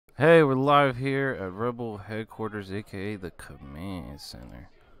live here at Rebel Headquarters, aka the Command Center.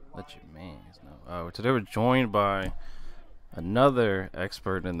 Let your mans know. Today we're joined by another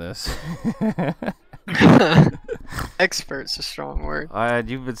expert in this. Expert's a strong word.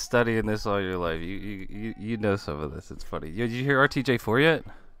 You've been studying this all your life. You know some of this. It's funny. Did you hear RTJ4 yet?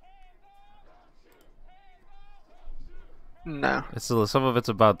 No. Some of it's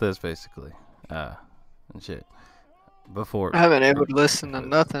about this basically. And shit. Before I haven't able to listen to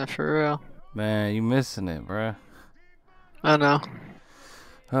nothing for real. Man, you missing it, bruh. I know.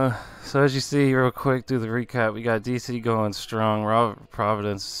 So as you see, real quick, do the recap. We got DC going strong.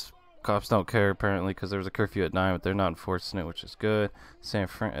 Providence, cops don't care apparently because there was a curfew at 9, but they're not enforcing it, which is good. San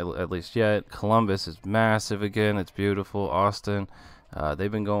Fran, at least yet. Columbus is massive again. It's beautiful. Austin,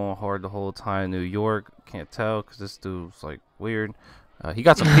 they've been going hard the whole time. New York, can't tell because this dude's like weird. He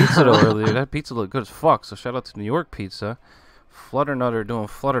got some pizza though earlier. That pizza looked good as fuck. So shout out to New York Pizza. Flutternutter doing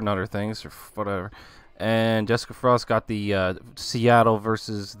Flutternutter things or whatever. And Jessica Frost got the Seattle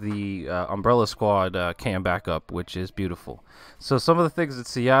versus the Umbrella Squad cam back up, which is beautiful. So some of the things at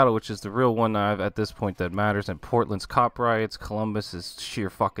Seattle, which is the real one at this point that matters, and Portland's cop riots, Columbus'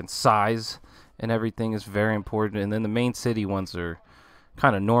 sheer fucking size and everything is very important. And then the main city ones are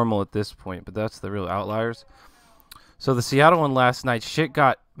kind of normal at this point, but that's the real outliers. So the Seattle one last night, shit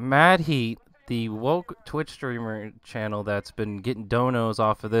got mad heat. The woke Twitch streamer channel that's been getting donos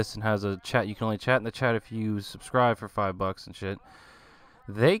off of this and has a chat. You can only chat in the chat if you subscribe for $5 and shit.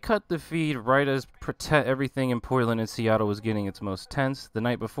 They cut the feed right as everything in Portland and Seattle was getting its most tense. The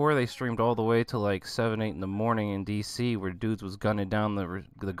night before, they streamed all the way to like 7, 8 in the morning in DC, where dudes was gunning down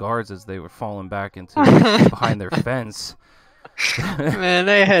the guards as they were falling back into behind their fence. Man,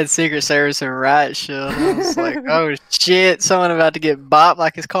 they had Secret Service and riot shield. I was like, oh shit, someone about to get bopped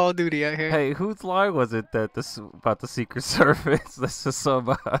like it's Call of Duty out here. Hey, whose line was it that about the Secret Service? This is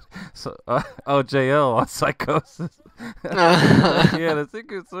about JL on Psychosis. Yeah, the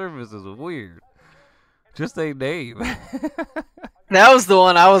Secret Service is weird. Just a name. That was the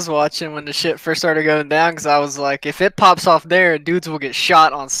one I was watching when the shit first started going down, because I was like, if it pops off there, dudes will get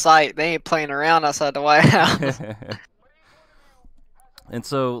shot on sight. They ain't playing around outside the White House. And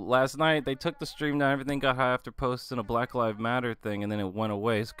so last night they took the stream down. Everything got high after posting a Black Lives Matter thing, and then it went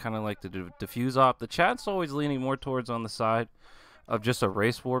away. It's kind of like the diffuse op. The chat's always leaning more towards on the side of just a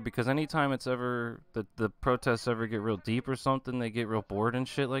race war, because anytime it's ever the protests ever get real deep or something, they get real bored and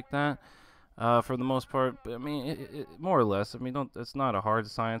shit like that. For the most part, I mean, more or less. I mean, it's not a hard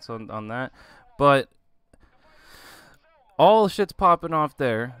science on that, but all the shit's popping off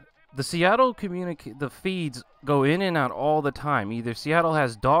there. The Seattle the feeds go in and out all the time. Either Seattle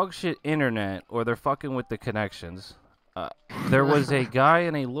has dog shit internet or they're fucking with the connections. There was a guy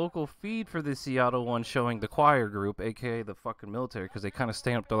in a local feed for the Seattle one showing the choir group, aka the fucking military, because they kind of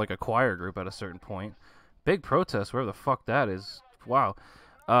stand up to like a choir group at a certain point. Big protest, wherever the fuck that is. Wow.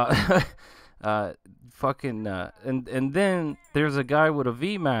 And then there's a guy with a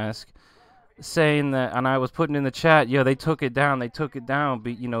V mask saying that, and I was putting in the chat, yo, they took it down,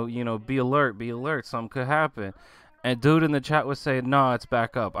 be be alert, something could happen. And dude in the chat was saying, no, it's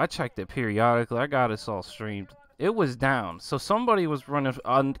back up. I checked it periodically, I got us all streamed. It was down. So somebody was running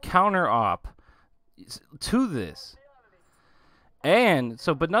on counter op to this. And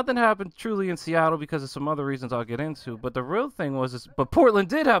so, but nothing happened truly in Seattle because of some other reasons I'll get into. But the real thing was, but Portland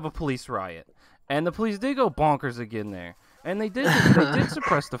did have a police riot, and the police did go bonkers again there. And they did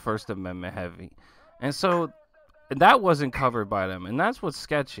suppress the First Amendment heavy. And so that wasn't covered by them. And that's what's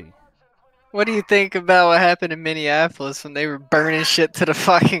sketchy. What do you think about what happened in Minneapolis when they were burning shit to the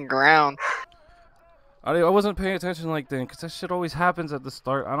fucking ground? I wasn't paying attention like then, because that shit always happens at the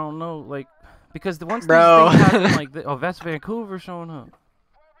start. I don't know, like, because once these things happen like this, oh, that's Vancouver showing up.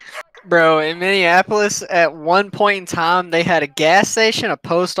 Bro, in Minneapolis, at one point in time, they had a gas station, a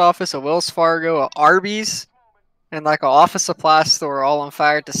post office, a Wells Fargo, a Arby's, and like an office supply store all on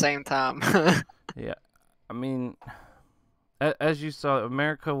fire at the same time. Yeah, I mean, as you saw,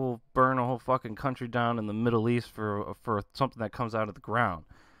 America will burn a whole fucking country down in the Middle East for something that comes out of the ground.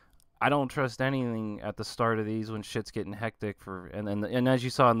 I don't trust anything at the start of these when shit's getting hectic and as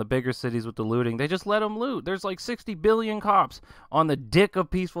you saw in the bigger cities with the looting, they just let them loot. There's like 60 billion cops on the dick of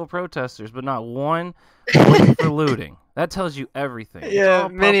peaceful protesters, but not one waiting for looting. That tells you everything. Yeah,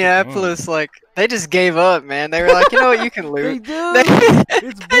 Minneapolis, like, they just gave up, man. They were like, you know what, you can loot. They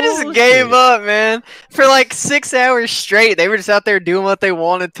just gave up, man. For like 6 hours straight, they were just out there doing what they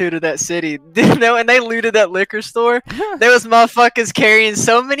wanted to that city. You know, and they looted that liquor store. There was motherfuckers carrying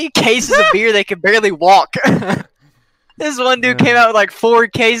so many cases of beer they could barely walk. This one dude came out with like 4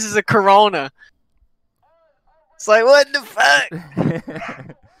 cases of Corona. It's like, what the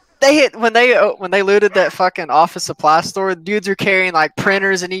fuck? when they looted that fucking office supply store. Dudes are carrying like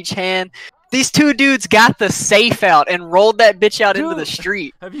printers in each hand. These two dudes got the safe out and rolled that bitch out into the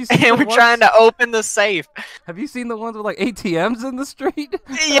street. Have you seen and we're trying to open the safe. Have you seen the ones with like ATMs in the street?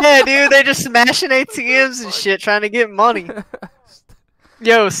 Yeah, dude, they're just smashing ATMs and shit, trying to get money.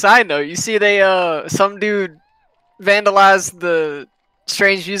 Yo, side note, you see they some dude vandalized the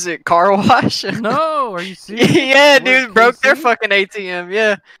Strange Music car wash? No, are you serious? Yeah, What, dude, broke their KC? fucking ATM.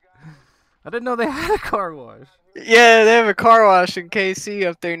 Yeah. I didn't know they had a car wash. Yeah, they have a car wash in KC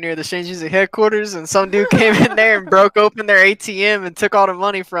up there near the Strange Music headquarters, and some dude came in there and broke open their ATM and took all the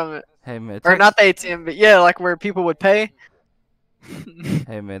money from it. Hey man, Or not the ATM, but yeah, like where people would pay.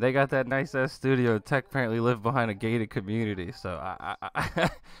 Hey man, they got that nice ass studio. Tech apparently lived behind a gated community, so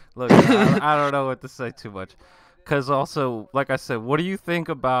look, I don't know what to say too much. Cause also, like I said, what do you think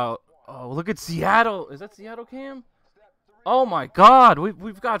about? Oh, look at Seattle. Is that Seattle Cam? Oh my God,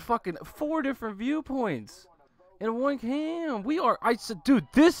 we've got fucking 4 different viewpoints in one cam. I said, dude,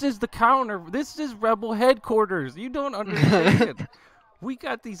 this is the counter. This is Rebel headquarters. You don't understand. We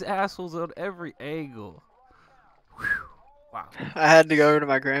got these assholes on every angle. Whew. Wow. I had to go over to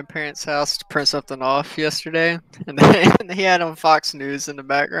my grandparents' house to print something off yesterday, and he had on Fox News in the Oh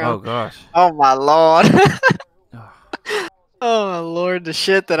background. gosh. Oh my lord. Oh my lord, the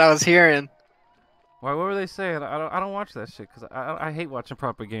shit that I was hearing. Why? What were they saying? I don't watch that shit because I hate watching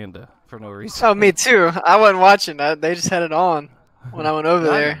propaganda for no reason. Oh, me too. I wasn't watching that. They just had it on when I went over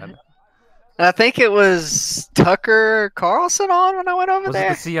there. And I think it was Tucker Carlson on when I went over Was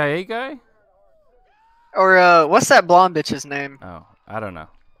there. it the CIA guy? Or what's that blonde bitch's name? Oh, I don't know.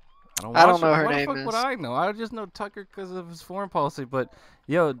 I don't know her what name the fuck is. would I know? I just know Tucker because of his foreign policy. But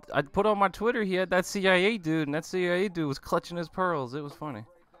yo, I put on my Twitter. He had that CIA dude, and that CIA dude was clutching his pearls. It was funny.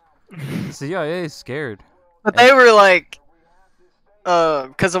 The CIA is scared. But they were like,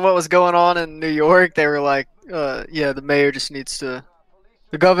 because of what was going on in New York, they were like, yeah, the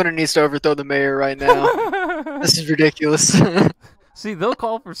governor needs to overthrow the mayor right now. This is ridiculous. See, they'll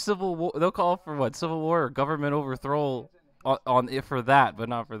call for civil war. They'll call for what? Civil war or government overthrow on it for that, but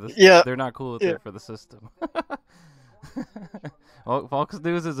not for this. Yeah. They're not cool with it for the system. Well, Fox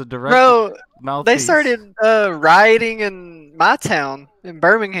News is a direct Bro, mouthpiece. they started rioting in my town, in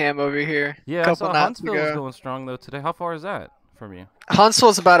Birmingham over here. Yeah, a I couple saw nights Huntsville was ago. going strong though today. How far is that from you?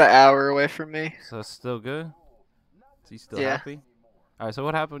 Huntsville's about an hour away from me. So it's still good. Is he still Yeah. happy? All right. So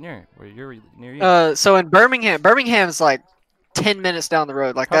what happened where you're near you? So in Birmingham's like 10 minutes down the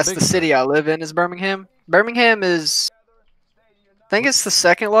road. Like How that's big the is city I live in is Birmingham. Birmingham is, I think it's the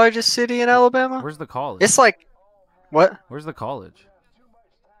second largest city in Alabama. Where's the college? It's like, what? Where's the college?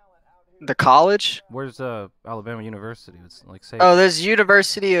 The college? Where's Alabama University? It's like Saban. Oh, there's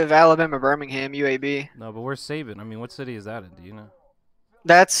University of Alabama Birmingham, UAB. No, but where's Saban? I mean, what city is that in? Do you know?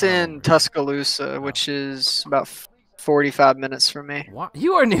 That's I don't in know. Tuscaloosa, which is about 45 minutes from me. What?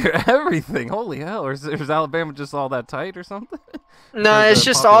 You are near everything. Holy hell! Or is Alabama just all that tight or something? No, For it's the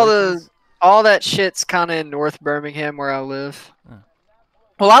just populations? all that shit's kind of in North Birmingham where I live. Oh.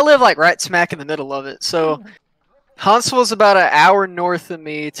 Well, I live like right smack in the middle of it. So Huntsville's about an hour north of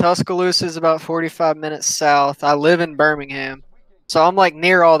me. Tuscaloosa is about 45 minutes south. I live in Birmingham. So I'm like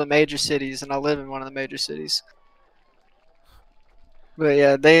near all the major cities, and I live in one of the major cities. But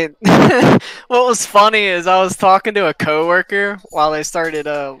yeah, they. What was funny is I was talking to a coworker while they started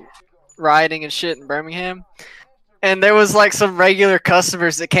rioting and shit in Birmingham, and there was like some regular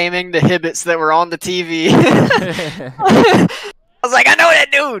customers that came into Hibbett's that were on the TV. I was like, I know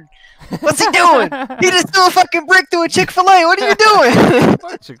that dude. What's he doing? He just threw a fucking brick through a Chick-fil-A. What are you doing?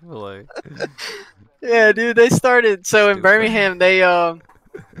 Fuck Chick-fil-A. Yeah, dude, they started. So in Stupid. Birmingham,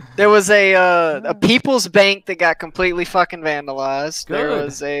 there was a People's Bank that got completely fucking vandalized. There Good.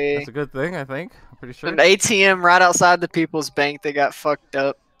 was That's a good thing, I think. I'm pretty sure. an ATM right outside the People's Bank that got fucked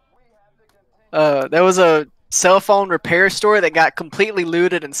up. There was a cell phone repair store that got completely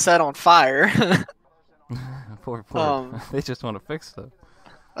looted and set on fire. Poor. They just want to fix stuff.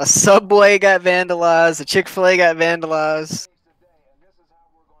 A Subway got vandalized. A Chick-fil-A got vandalized.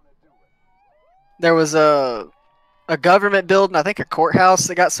 There was a government building, I think a courthouse,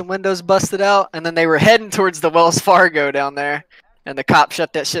 that got some windows busted out, and then they were heading towards the Wells Fargo down there, and the cops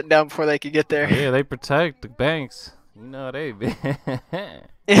shut that shit down before they could get there. Oh, yeah, they protect the banks. You know they be.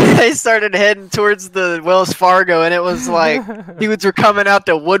 They started heading towards the Wells Fargo, and it was like dudes were coming out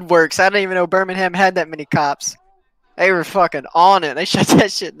to woodworks. I didn't even know Birmingham had that many cops. They were fucking on it. They shut that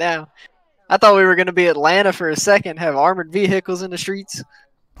shit down. I thought we were gonna be Atlanta for a second, have armored vehicles in the streets.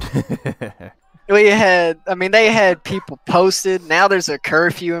 They had people posted. Now there's a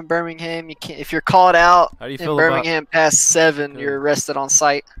curfew in Birmingham. You can't, if you're caught out How do you in feel about? Birmingham past 7, Good. you're arrested on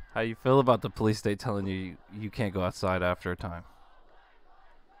site. How you feel about the police state telling you can't go outside after a time?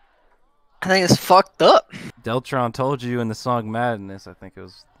 I think it's fucked up. Deltron told you in the song Madness. I think it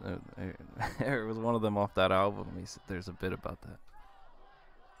was it was one of them off that album. He said there's a bit about that.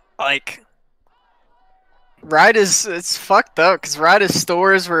 Like, it's fucked up because right as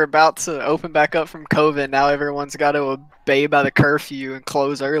stores were about to open back up from COVID, now everyone's got to obey by the curfew and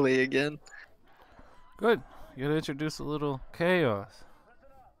close early again. Good. You gotta introduce a little chaos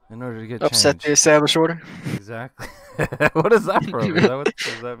in order to get upset change. The established order. Exactly. What is that from?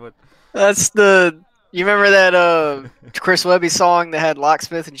 Is that what? That's the. You remember that Chris Webby song that had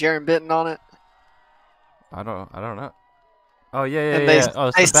Locksmith and Jaron Benton on it? I don't know. Oh yeah.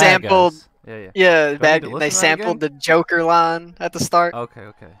 Oh, they the sampled. Yeah. Yeah, they sampled the Joker line at the start.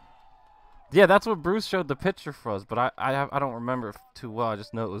 Okay. Yeah, that's what Bruce showed the picture for us, but I don't remember it too well. I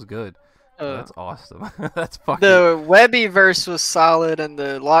just know it was good. That's awesome. That's fucking. The Webby verse was solid, and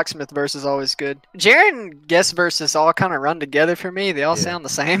the Locksmith verse is always good. Jaron guest verses all kind of run together for me. They all sound the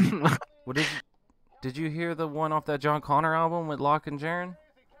same. What did you hear the one off that John Connor album with Locke and Jaron?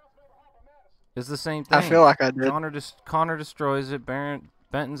 It's the same thing. I feel like I did. Connor destroys it.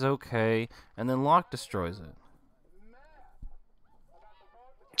 Benton's okay, and then Locke destroys it.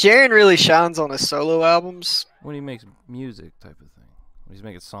 Jaron really shines on his solo albums when he makes music type of thing. When he's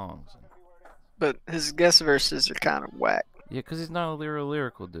making songs. But his guest verses are kind of whack. Yeah, because he's not a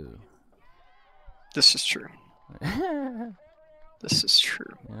lyrical dude. This is true. This is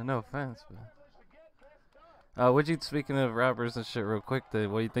true. Yeah, no offense, but. Speaking of rappers and shit real quick,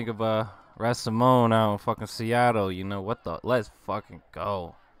 what do you think of Raz Simone out in fucking Seattle? You know, let's fucking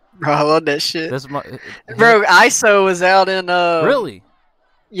go. Bro, I love that shit. Bro, ISO was out in Really?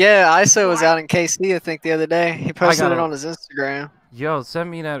 Yeah, ISO was out in KC, I think, the other day. He posted it on his Instagram. Yo, send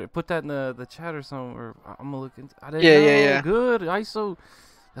me that. Put that in the chat or somewhere. I'm gonna look into. I didn't know. Yeah. Good. ISO.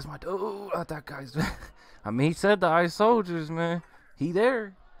 That's my dude. That guy's. I mean, he said the ICE soldiers, man. He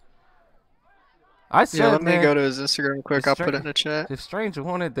there. I said, let me go to his Instagram quick. I'll put it in the chat. If Strange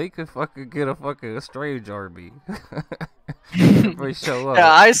wanted, they could fucking get a Strange RB. Everybody show up.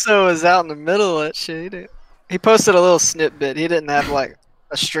 Yeah, ISO was out in the middle of that shit. He posted a little snippet. He didn't have like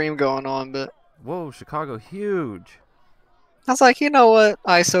a stream going on, but. Whoa, Chicago, huge. I was like, you know what,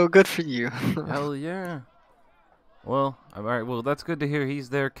 ISO, good for you. Hell yeah. Well, all right. Well, that's good to hear. He's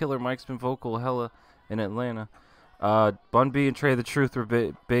there. Killer Mike's been vocal hella in Atlanta. Bun B and Trey the Truth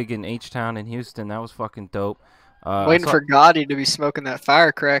were big in H-Town in Houston. That was fucking dope. Waiting for Gotti to be smoking that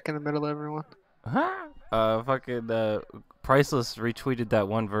firecrack in the middle of everyone. Priceless retweeted that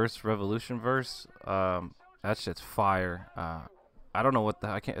one verse, Revolution verse. That shit's fire. I don't know what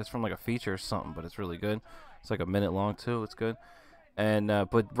it's from like a feature or something, but it's really good. It's like a minute long too. It's good. And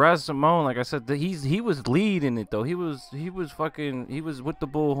but Raz Simone, like I said, he was leading it though. He was with the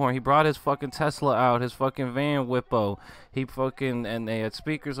bullhorn. He brought his fucking Tesla out, his fucking Van Whippo. And they had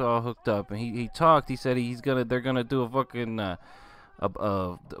speakers all hooked up. And he talked. He said they're gonna do a fucking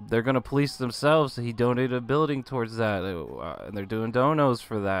they're gonna police themselves. He donated a building towards that, and they're doing donos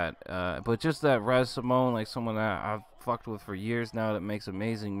for that. But just that Raz Simone, like someone that I've fucked with for years now, that makes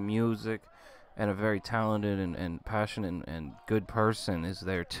amazing music. And a very talented and passionate and good person is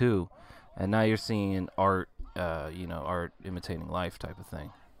there too, and now you're seeing art, art imitating life type of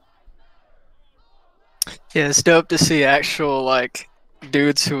thing. Yeah, it's dope to see actual like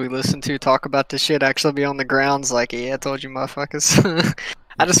dudes who we listen to talk about this shit actually be on the grounds. Like, yeah, I told you, motherfuckers.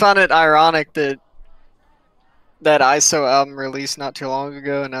 I just find it ironic that ISO album released not too long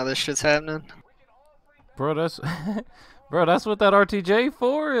ago, and now this shit's happening. Bro, that's what that RTJ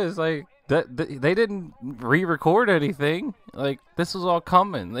 4 is like. They didn't re-record anything. Like, this was all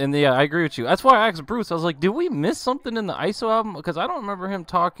coming. And yeah, I agree with you. That's why I asked Bruce. I was like, did we miss something in the ISO album? Because I don't remember him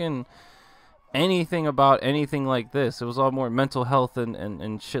talking anything about anything like this. It was all more mental health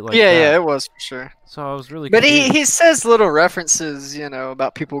and shit like that. Yeah, it was for sure. So I was really But he says little references,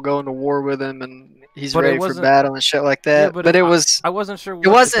 about people going to war with him and he's ready for battle and shit like that. Yeah, but it was... I wasn't sure if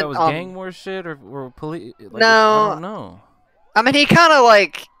that was gang war shit or police... Like, no. I don't know. I mean, he kind of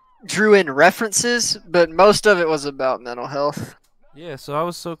like... drew in references, but most of it was about mental health. Yeah, so I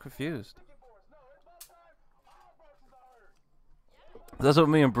was so confused. That's what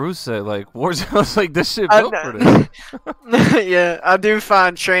me and Bruce said. Like, Warzone was like, this shit built for this. Yeah, I do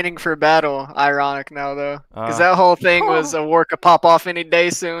find training for battle ironic now, though. Because that whole thing was a war could pop off any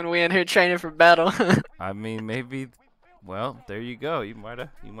day soon. We in here training for battle. I mean, maybe... Well, there you go. You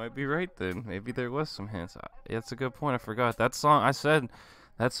might be right then. Maybe there was some hints. That's a good point. I forgot. That song, I said...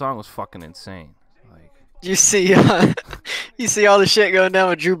 That song was fucking insane. Like, you see all the shit going down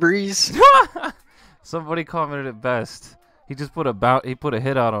with Drew Brees. Somebody commented it best. He just put a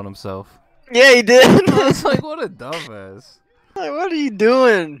hit out on himself. Yeah, he did. I was like, what a dumbass. Like, what are you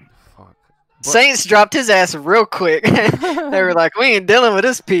doing? Fuck. Saints dropped his ass real quick. They were like, we ain't dealing with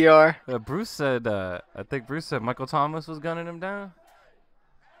this PR. Bruce said, I think Bruce said Michael Thomas was gunning him down.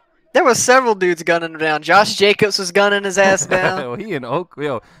 There was several dudes gunning him down. Josh Jacobs was gunning his ass down. Well, he in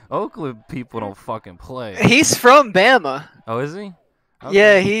Oakland people don't fucking play. He's from Bama. Oh, is he? Okay.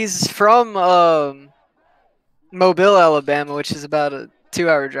 Yeah, he's from Mobile, Alabama, which is about a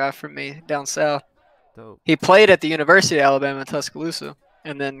 2-hour drive from me down south. Dope. He played at the University of Alabama in Tuscaloosa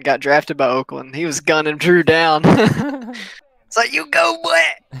and then got drafted by Oakland. He was gunning Drew down. It's like, you go, boy.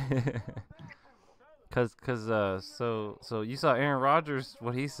 So you saw Aaron Rodgers,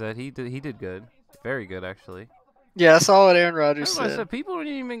 what he said. He did good. Very good, actually. Yeah, I saw what Aaron Rodgers That's what said. I said. People don't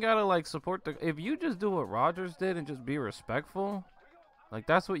even gotta like support if you just do what Rodgers did and just be respectful, like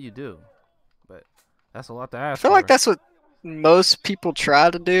that's what you do. But that's a lot to ask. I feel like that's what most people try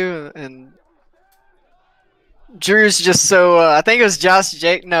to do, and Drew's just so. I think it was Josh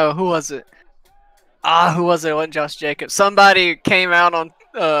Jake. No, who was it? Who was it? It wasn't Josh Jacobs. Somebody came out on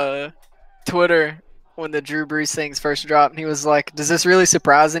Twitter when the Drew Brees things first dropped, and he was like, "Does this really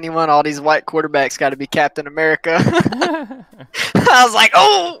surprise anyone? All these white quarterbacks got to be Captain America." I was like,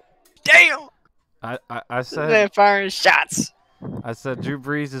 "Oh, damn!" I said they're firing shots. I said Drew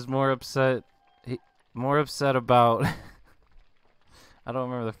Brees is more upset. More upset about. I don't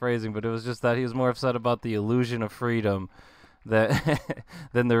remember the phrasing, but it was just that he was more upset about the illusion of freedom that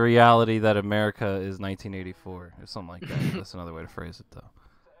than the reality that America is 1984 or something like that. That's another way to phrase it, though.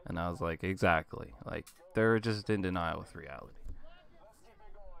 And I was like, exactly. Like, they're just in denial with reality.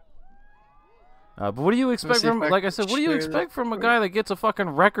 But what do you expect from, like I said, what do you expect from a guy that gets a fucking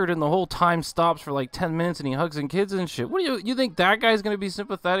record and the whole time stops for like 10 minutes and he hugs and kids and shit? What do you think that guy's going to be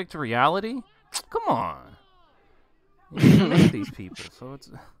sympathetic to reality? Come on. You make these people, so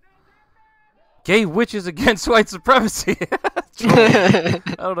it's gay witches against white supremacy. I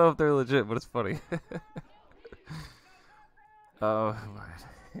don't know if they're legit, but it's funny. Oh,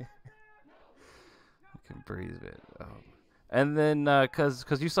 I can breathe it. And then, cause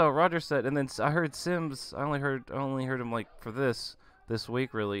you saw what Roger said, and then I heard Sims. I only heard him like for this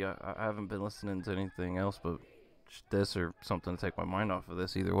week. Really, I haven't been listening to anything else but this or something to take my mind off of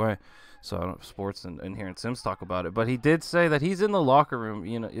this. Either way, so I don't sports and hearing Sims talk about it. But he did say that he's in the locker room.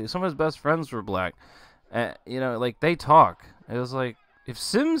 You know, some of his best friends were black. You know, like they talk. It was like if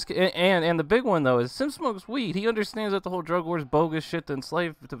Sims and the big one though is Sims smokes weed. He understands that the whole drug war is bogus shit to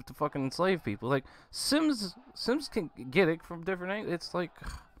fucking enslave people. Like Sims can get it from different angles. It's like,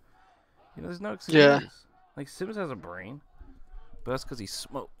 you know, there's no excuse. Yeah. Like Sims has a brain, but that's because he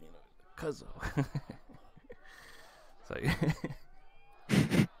smoked. You know, Cuzzo.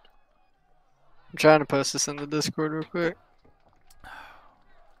 I'm trying to post this in the Discord real quick.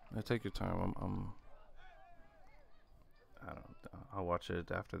 Take your time. I'll watch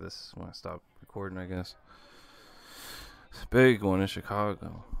it after this when I stop recording, I guess. It's a big one in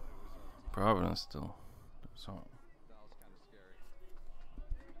Chicago. Providence still. So.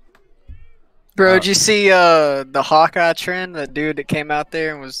 Bro, did you see the Hawkeye trend? That dude that came out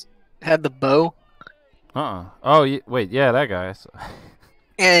there and had the bow? Oh, wait, yeah, that guy.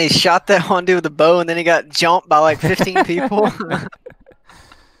 And he shot that one dude with the bow, and then he got jumped by like 15 people.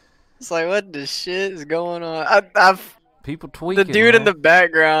 It's like, what the shit is going on? People tweaking. The dude in the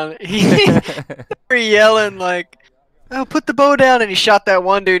background, he were yelling like, "Oh, put the bow down!" And he shot that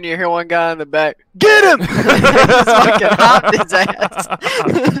one dude, and you hear one guy in the back, "Get him!" Just fucking hopped his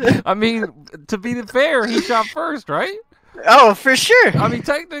ass. I mean, to be fair, he shot first, right? Oh, for sure. I mean,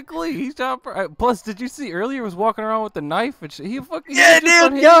 technically, he shot first. Plus, did you see earlier he was walking around with the knife? And he fucking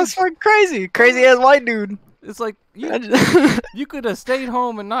dude, yeah, it's fucking crazy ass white dude. It's like you could have stayed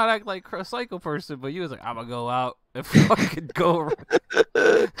home and not act like a psycho person, but you was like, I'm gonna go out and fucking go.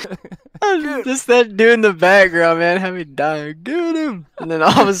 Just that dude in the background, man, had me dying. Get him! And then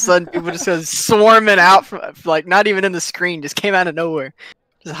all of a sudden, people just go swarming out from, like, not even in the screen, just came out of nowhere,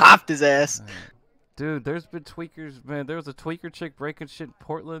 just hopped his ass. Dude, there's been tweakers, man. There was a tweaker chick breaking shit in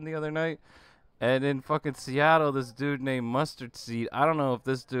Portland the other night. And in fucking Seattle, this dude named Mustard Seed. I don't know if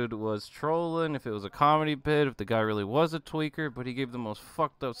this dude was trolling, if it was a comedy bit, if the guy really was a tweaker, but he gave the most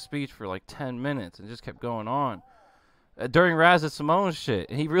fucked up speech for like 10 minutes and just kept going on. During Raz and Simone's shit.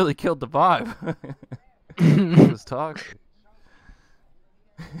 And he really killed the vibe. He was talking.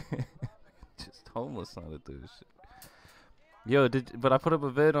 Just homeless on it, dude. Shit. Yo, but I put up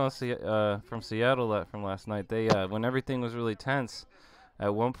a vid on from Seattle from last night. They when everything was really tense.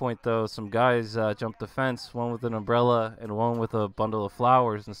 At one point, though, some guys jumped the fence, one with an umbrella and one with a bundle of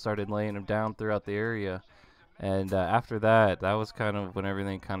flowers, and started laying them down throughout the area. And after that, that was kind of when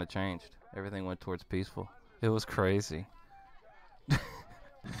everything kind of changed. Everything went towards peaceful. It was crazy.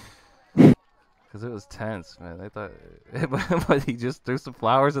 Because it was tense, man. They thought, but he just threw some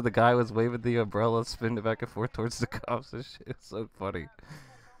flowers, and the guy was waving the umbrella, spinning it back and forth towards the cops and shit. It's so funny.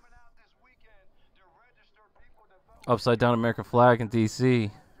 Upside down American flag in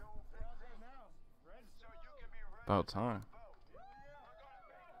D.C. About time.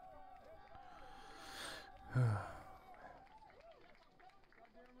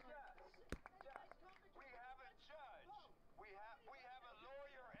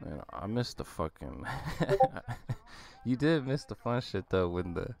 Man, I missed the fucking. You did miss the fun shit though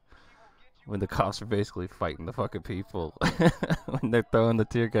when the cops are basically fighting the fucking people. When they're throwing the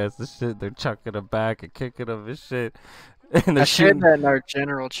tear gas and shit, they're chucking them back and kicking them and shit. And I shared that in our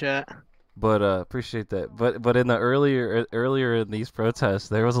general chat. But appreciate that. But in the earlier in these protests,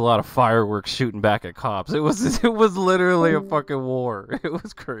 there was a lot of fireworks shooting back at cops. It was literally a fucking war. It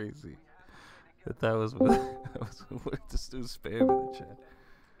was crazy. That was what this dude spam in the chat.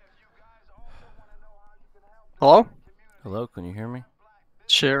 Hello? Hello, can you hear me?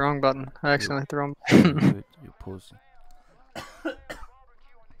 Shit, wrong button. I accidentally threw You him. pussy.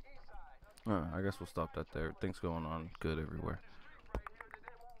 I guess we'll stop that there. Things going on good everywhere.